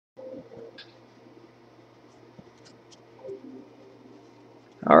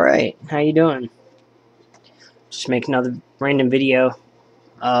Alright, how you doing? Just make another random video.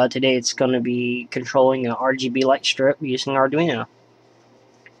 Today it's going to be controlling an RGB light strip using Arduino.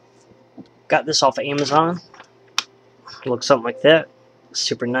 Got this off of Amazon. Looks something like that.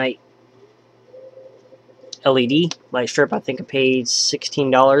 Super nice LED light strip. I think I paid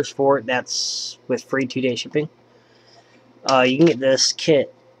 $16 for it. That's with free 2-day shipping. You can get this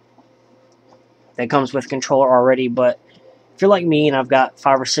kit that comes with a controller already, but if you're like me and I've got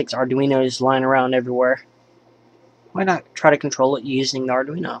 5 or 6 Arduinos lying around everywhere, why not try to control it using the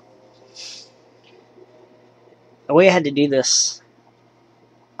Arduino? The way I had to do this,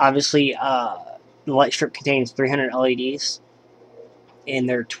 obviously, the light strip contains 300 LEDs, and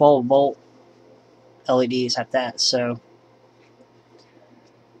they're 12-volt LEDs at that, so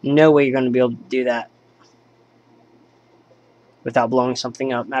no way you're going to be able to do that without blowing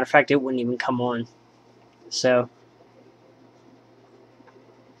something up. Matter of fact, it wouldn't even come on. So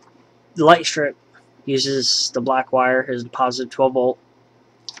the light strip uses the black wire as a positive 12-volt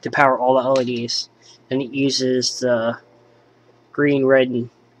to power all the LEDs, and it uses the green, red, and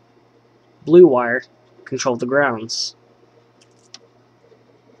blue wire to control the grounds.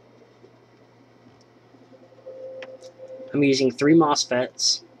 I'm using 3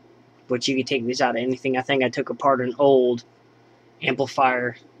 MOSFETs, which you can take these out of anything. I think I took apart an old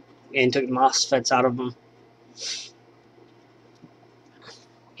amplifier and took the MOSFETs out of them.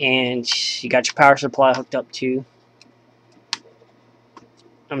 And you got your power supply hooked up to...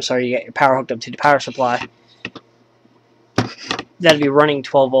 I'm sorry, you got your power hooked up to the power supply. That'll be running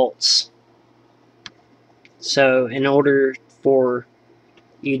 12 volts. So in order for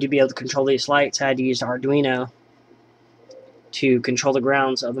you to be able to control these lights, I had to use the Arduino to control the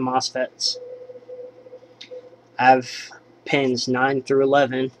grounds of the MOSFETs. I have pins 9 through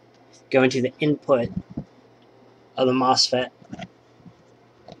 11 going to the input of the MOSFET.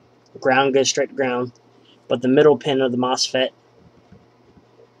 Ground goes straight to ground, but the middle pin of the MOSFET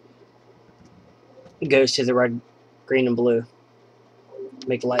goes to the red, green, and blue.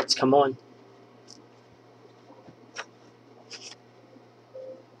 Make the lights come on.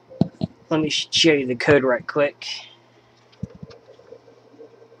 Let me show you the code right quick.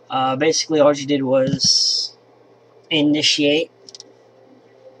 Basically, all you did was initiate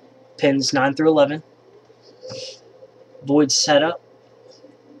pins 9 through 11. Void setup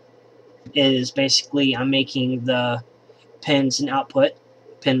is basically I'm making the pins an output,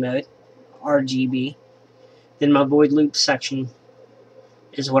 pin mode, RGB. Then my void loop section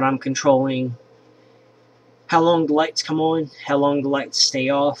is what I'm controlling how long the lights come on, how long the lights stay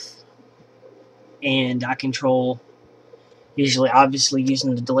off, and I control, usually obviously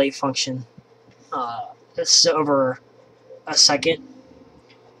using the delay function, it's over a second.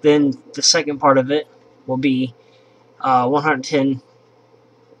 Then the second part of it will be 110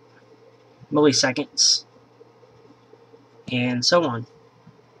 milliseconds, and so on.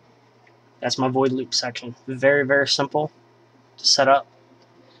 That's my void loop section. Very, very simple to set up,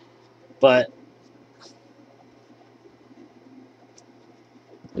 but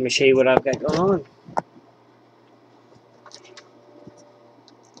let me show you what I've got going on.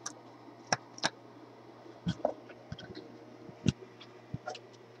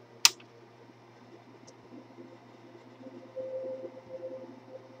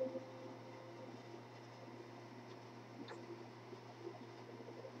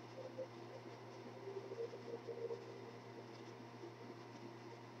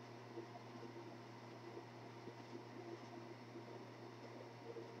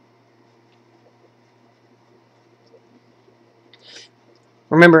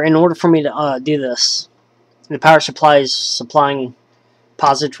 Remember, in order for me to do this, the power supply is supplying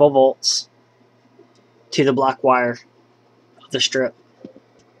positive 12 volts to the black wire of the strip.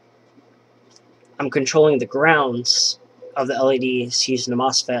 I'm controlling the grounds of the LEDs using the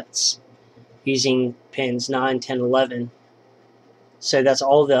MOSFETs, using pins 9, 10, 11. So that's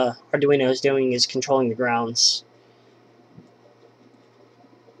all the Arduino is doing, is controlling the grounds.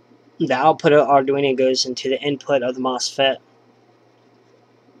 The output of Arduino goes into the input of the MOSFET.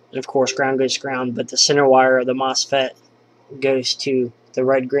 And of course, ground goes to ground, but the center wire of the MOSFET goes to the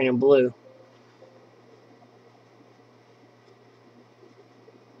red, green, and blue.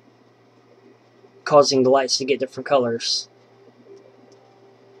 Causing the lights to get different colors.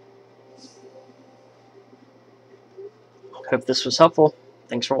 Hope this was helpful.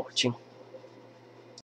 Thanks for watching.